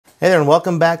Hey there and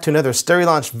welcome back to another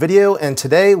StereoLaunch video, and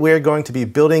today we're going to be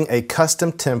building a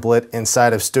custom template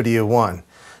inside of Studio One.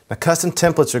 Now, custom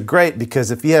templates are great because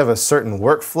if you have a certain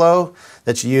workflow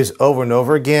that you use over and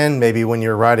over again, maybe when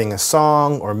you're writing a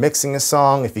song or mixing a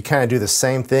song, if you kind of do the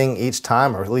same thing each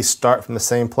time or at least start from the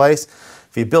same place,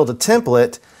 if you build a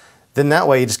template, then that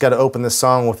way you just got to open the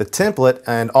song with a template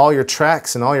and all your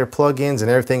tracks and all your plugins and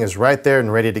everything is right there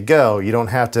and ready to go. You don't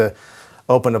have to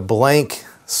open a blank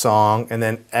song and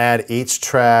then add each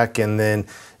track and then,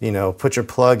 you know, put your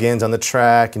plugins on the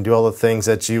track and do all the things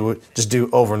that you would just do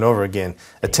over and over again.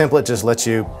 A template just lets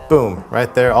you, boom,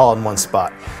 right there, all in one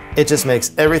spot. It just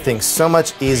makes everything so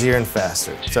much easier and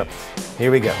faster. So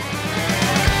here we go.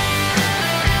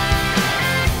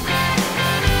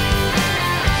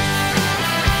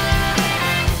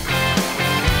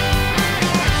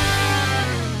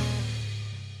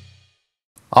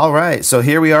 All right, so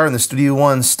here we are in the Studio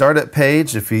One startup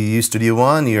page. If you use Studio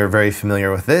One, you're very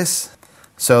familiar with this.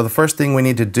 So the first thing we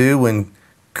need to do when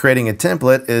creating a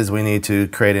template is we need to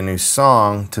create a new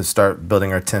song to start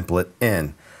building our template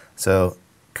in. So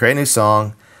create a new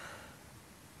song.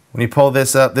 When you pull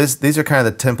this up, these are kind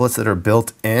of the templates that are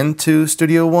built into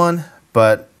Studio One,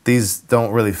 but these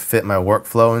don't really fit my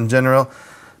workflow in general.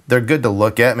 They're good to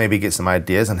look at, maybe get some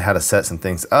ideas on how to set some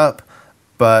things up,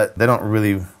 but they don't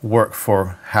really work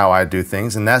for how I do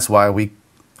things, and that's why we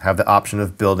have the option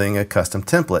of building a custom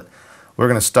template. We're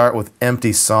going to start with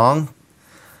empty song,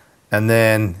 and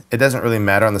then it doesn't really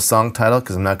matter on the song title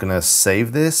because I'm not going to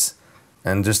save this.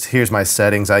 And just here's my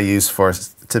settings I use for a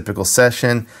typical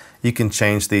session. You can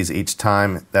change these each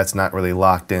time. That's not really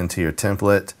locked into your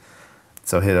template.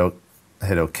 So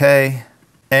hit OK.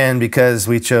 And because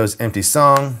we chose empty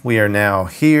song, we are now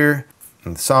here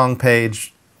on the song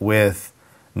page with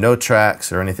no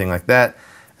tracks or anything like that.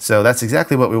 So that's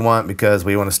exactly what we want because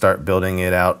we want to start building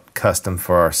it out custom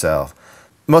for ourselves.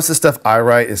 Most of the stuff I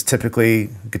write is typically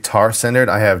guitar centered.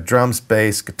 I have drums,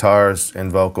 bass, guitars,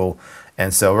 and vocal.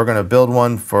 And so we're going to build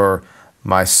one for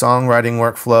my songwriting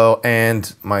workflow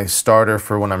and my starter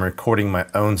for when I'm recording my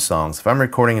own songs. If I'm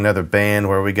recording another band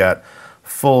where we got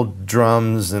full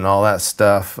drums and all that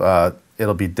stuff,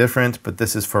 it'll be different, but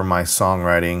this is for my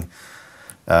songwriting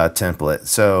template.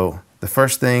 So the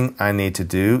first thing I need to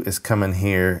do is come in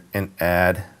here and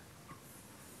add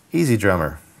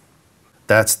EZdrummer.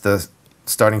 That's the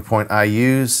starting point I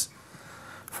use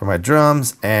for my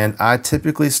drums, and I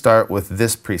typically start with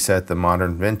this preset, the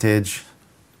Modern Vintage.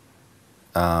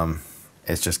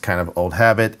 It's just kind of old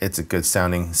habit. It's a good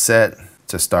sounding set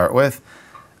to start with.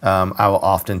 I will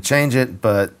often change it,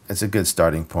 but it's a good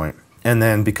starting point. And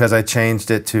then because I changed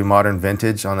it to Modern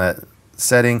Vintage on that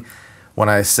setting, when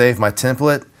I save my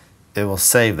template, it will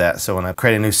save that. So when I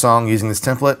create a new song using this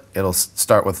template, it'll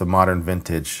start with the Modern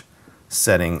Vintage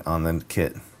setting on the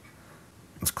kit.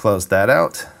 Let's close that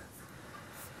out.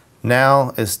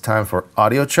 Now it's time for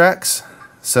audio tracks.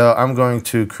 So I'm going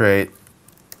to create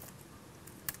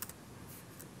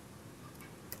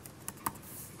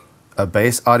a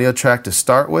bass audio track to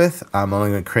start with. I'm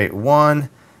only going to create one,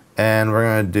 and we're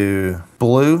going to do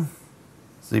blue.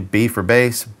 See, B for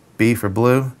bass, B for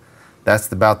blue.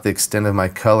 That's about the extent of my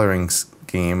coloring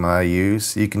scheme I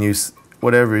use. You can use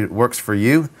whatever works for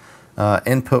you.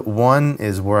 Input 1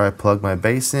 is where I plug my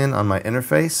bass in on my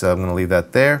interface, so I'm going to leave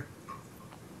that there.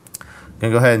 I'm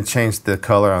going to go ahead and change the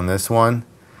color on this one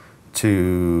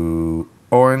to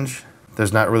orange.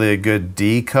 There's not really a good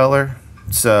D color,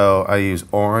 so I use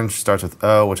orange. Starts with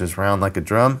O, which is round like a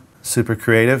drum. Super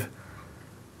creative.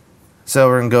 So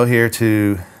we're going to go here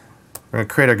to, we're going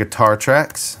to create our guitar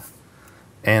tracks.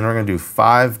 And we're going to do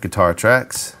 5 guitar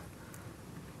tracks,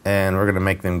 and we're going to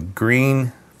make them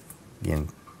green. Again,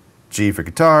 G for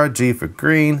guitar, G for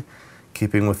green,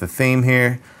 keeping with the theme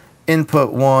here.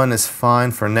 Input 1 is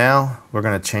fine for now. We're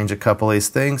going to change a couple of these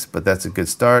things, but that's a good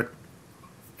start.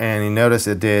 And you notice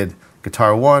it did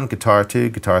guitar 1, guitar 2,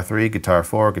 guitar 3, guitar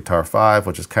 4, guitar 5,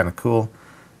 which is kind of cool.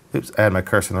 Oops, I had my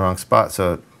cursor in the wrong spot,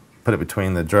 so put it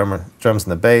between the drums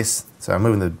and the bass. So I'm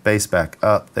moving the bass back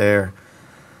up there.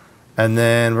 And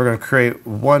then we're going to create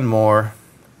one more,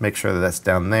 make sure that that's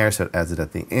down there so it adds it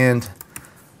at the end.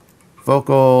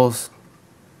 Vocals,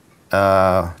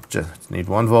 just need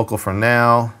one vocal for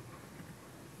now.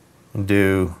 And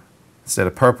do, instead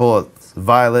of purple, it's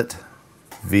violet.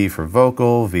 V for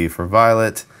vocal, V for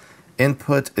violet.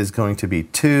 Input is going to be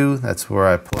 2. That's where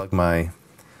I plug my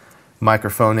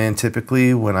microphone in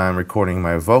typically when I'm recording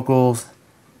my vocals.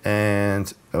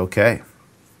 And okay.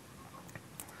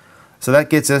 So that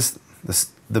gets us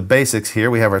the basics here.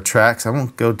 We have our tracks. I'm going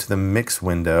to go to the mix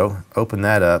window, open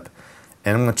that up,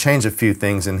 and I'm going to change a few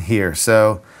things in here.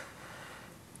 So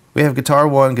We have guitar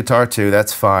 1, guitar 2,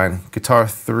 that's fine. Guitar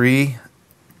 3,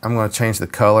 I'm going to change the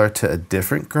color to a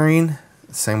different green.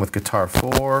 Same with guitar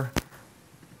 4.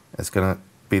 It's going to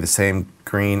be the same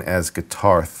green as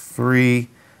guitar 3.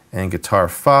 And guitar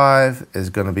 5 is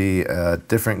going to be a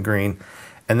different green.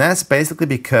 And that's basically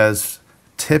because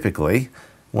typically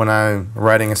when I'm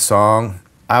writing a song,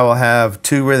 I will have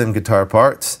 2 rhythm guitar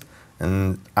parts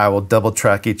and I will double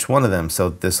track each one of them. So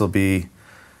this will be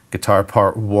guitar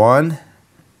part 1.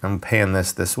 I'm panning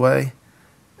this way.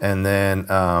 And then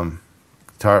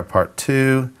guitar part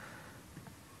 2,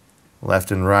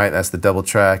 left and right, that's the double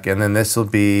track. And then this will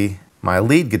be my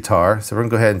lead guitar. So we're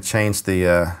going to go ahead and change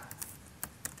the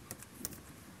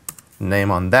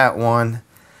name on that one.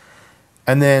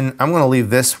 And then I'm going to leave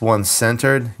this one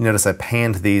centered. You notice I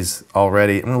panned these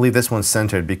already. I'm going to leave this one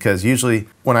centered because usually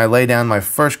when I lay down my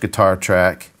first guitar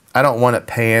track, I don't want it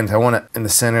panned. I want it in the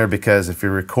center because if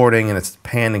you're recording and it's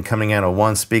panned and coming out of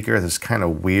one speaker, it's kind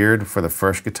of weird for the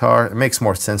first guitar. It makes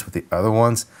more sense with the other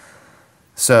ones.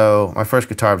 So my first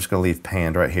guitar I'm just going to leave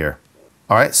panned right here.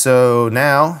 All right, so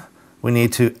now we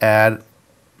need to add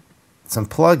some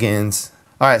plugins.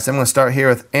 All right, so I'm going to start here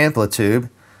with Amplitube.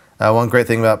 One great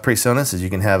thing about PreSonus is you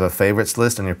can have a favorites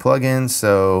list on your plugins.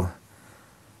 So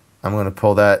I'm going to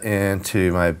pull that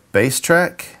into my bass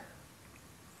track.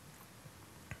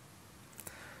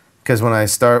 Because when I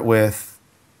start with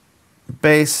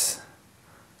bass,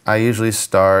 I usually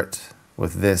start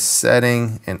with this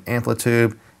setting in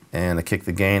Amplitube and I kick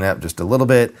the gain up just a little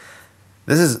bit.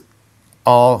 This is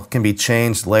all can be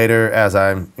changed later as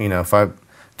I'm, if I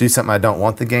do something I don't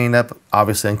want the gain up,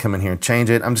 obviously I can come in here and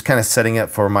change it. I'm just kind of setting up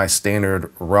for my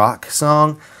standard rock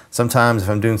song. Sometimes if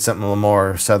I'm doing something a little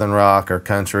more southern rock or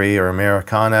country or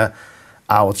Americana,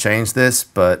 I will change this,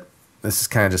 but this is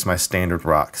kind of just my standard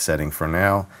rock setting for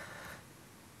now.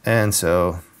 And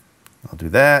so I'll do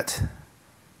that.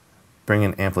 Bring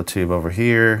in Amplitube over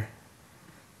here.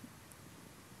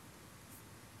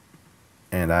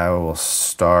 And I will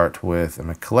start with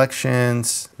my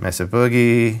collections, Mesa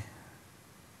Boogie,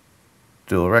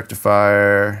 Dual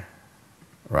Rectifier,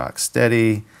 Rock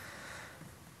Steady,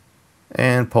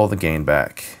 and pull the gain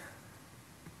back.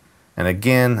 And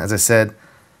again, as I said,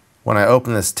 when I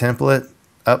open this template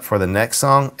up for the next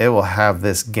song, it will have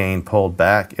this gain pulled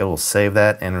back. It will save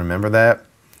that and remember that,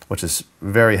 which is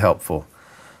very helpful.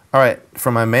 All right,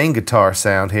 for my main guitar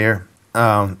sound here,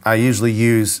 I usually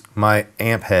use my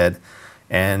amp head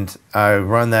and I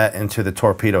run that into the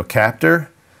Torpedo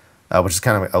Captor, which is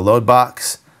kind of a load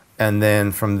box. And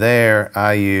then from there,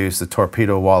 I use the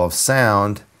Torpedo Wall of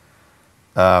Sound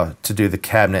to do the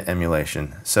cabinet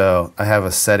emulation. So I have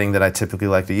a setting that I typically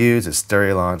like to use. It's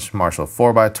Stereolaunch Marshall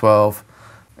 4x12.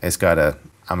 It's got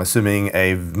I'm assuming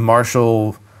a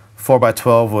Marshall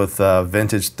 4x12 with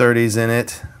vintage 30s in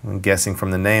it. I'm guessing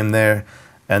from the name there.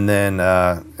 And then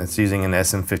it's using an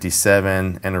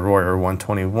SM57 and a Royer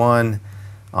 121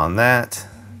 on that.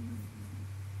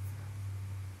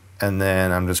 And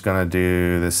then I'm just going to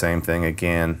do the same thing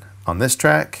again on this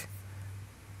track.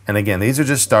 And again, these are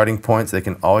just starting points. They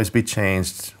can always be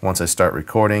changed once I start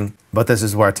recording, but this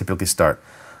is where I typically start.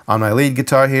 On my lead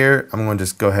guitar here, I'm going to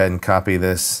just go ahead and copy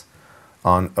this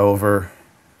on over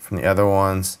from the other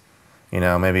ones.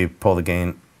 Maybe pull the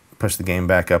gain, push the gain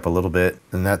back up a little bit.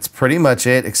 And that's pretty much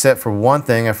it, except for one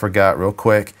thing I forgot real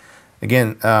quick.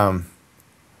 Again,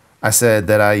 I said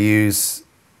that I use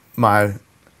my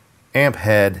amp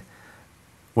head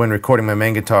when recording my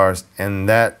main guitars, and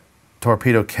that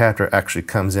Torpedo Captor actually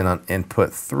comes in on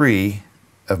input 3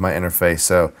 of my interface.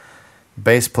 So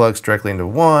bass plugs directly into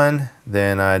 1,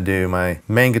 then I do my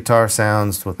main guitar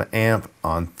sounds with my amp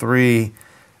on 3,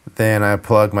 then I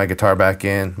plug my guitar back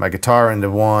in, my guitar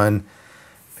into 1,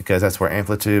 because that's where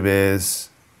Amplitube is,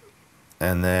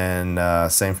 and then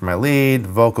same for my lead,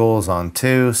 vocals on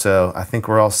 2, so I think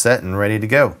we're all set and ready to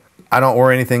go. I don't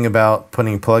worry anything about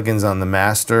putting plugins on the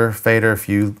master fader. If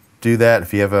you do that,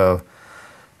 if you have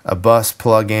a bus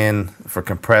plug-in for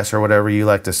compress or whatever you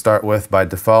like to start with by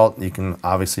default, you can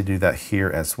obviously do that here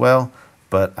as well,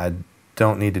 but I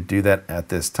don't need to do that at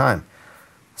this time.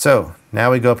 So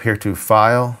now we go up here to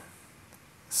File,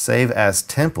 Save as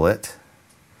Template,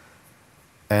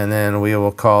 and then we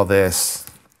will call this,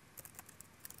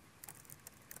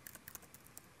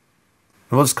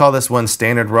 we'll just call this one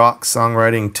Standard Rock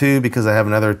Songwriting 2 because I have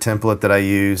another template that I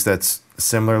use that's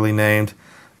similarly named.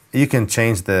 You can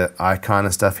change the icon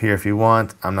and stuff here if you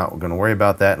want. I'm not going to worry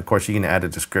about that. Of course, you can add a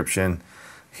description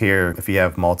here if you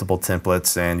have multiple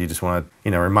templates and you just want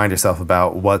to, remind yourself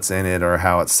about what's in it or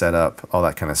how it's set up, all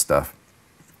that kind of stuff.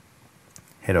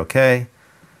 Hit OK.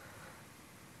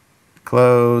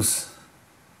 Close.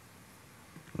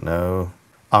 No.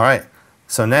 All right,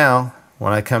 so now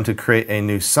when I come to create a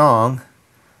new song,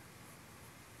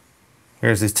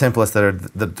 here's these templates that are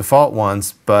the default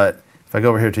ones, but if I go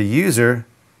over here to user,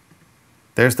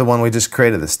 there's the one we just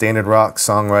created, the Standard Rock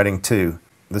Songwriting 2.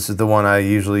 This is the one I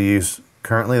usually use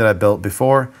currently that I built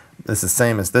before. This is the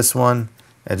same as this one.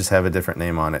 I just have a different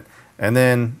name on it. And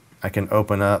then I can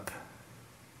open up,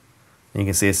 you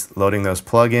can see it's loading those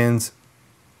plugins.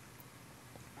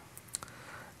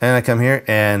 And I come here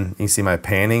and you can see my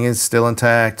panning is still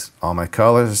intact. All my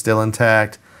colors are still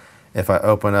intact. If I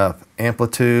open up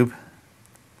Amplitude, you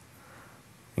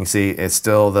can see it's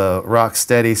still the rock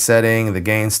steady setting. The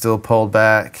gain's still pulled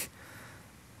back.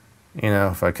 You know,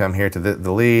 if I come here to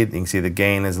the lead, you can see the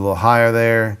gain is a little higher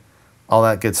there. All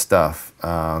that good stuff.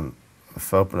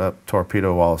 If I open up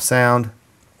Torpedo Wall of Sound,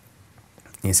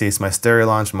 you can see it's my Stereo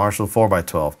Launch Marshall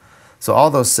 4x12. So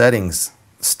all those settings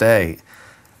stay.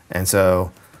 And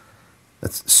so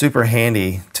it's super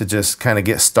handy to just kind of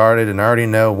get started and already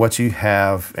know what you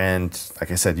have. And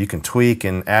like I said, you can tweak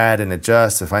and add and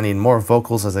adjust. If I need more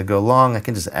vocals as I go along, I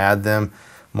can just add them,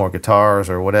 more guitars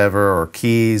or whatever, or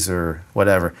keys or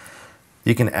whatever.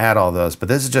 You can add all those, but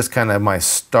this is just kind of my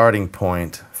starting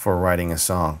point for writing a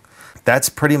song. That's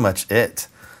pretty much it.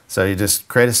 So you just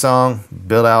create a song,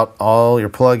 build out all your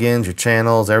plugins, your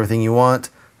channels, everything you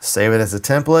want, save it as a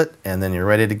template, and then you're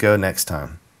ready to go next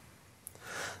time.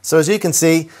 So as you can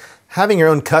see, having your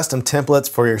own custom templates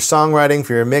for your songwriting,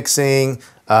 for your mixing,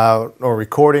 or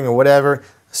recording or whatever,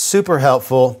 super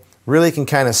helpful. Really can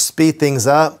kind of speed things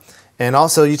up. And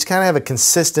also you just kind of have a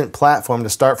consistent platform to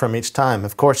start from each time.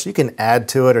 Of course, you can add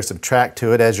to it or subtract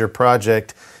to it as your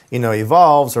project, you know,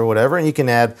 evolves or whatever. And you can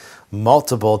add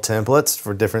multiple templates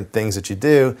for different things that you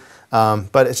do.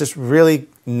 But it's just really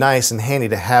nice and handy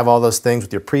to have all those things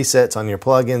with your presets on your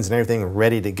plugins and everything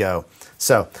ready to go.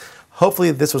 So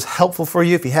hopefully this was helpful for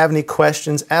you. If you have any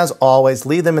questions, as always,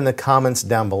 leave them in the comments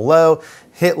down below.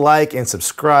 Hit like and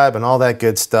subscribe and all that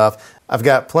good stuff. I've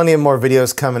got plenty of more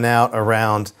videos coming out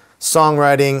around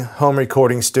songwriting, home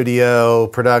recording studio,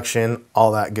 production,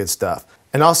 all that good stuff.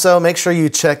 And also make sure you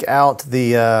check out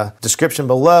the description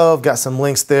below. I've got some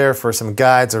links there for some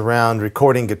guides around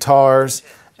recording guitars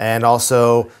and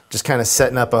also just kind of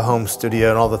setting up a home studio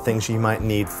and all the things you might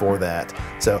need for that.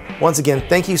 So once again,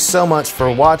 thank you so much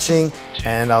for watching,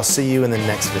 and I'll see you in the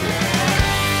next video.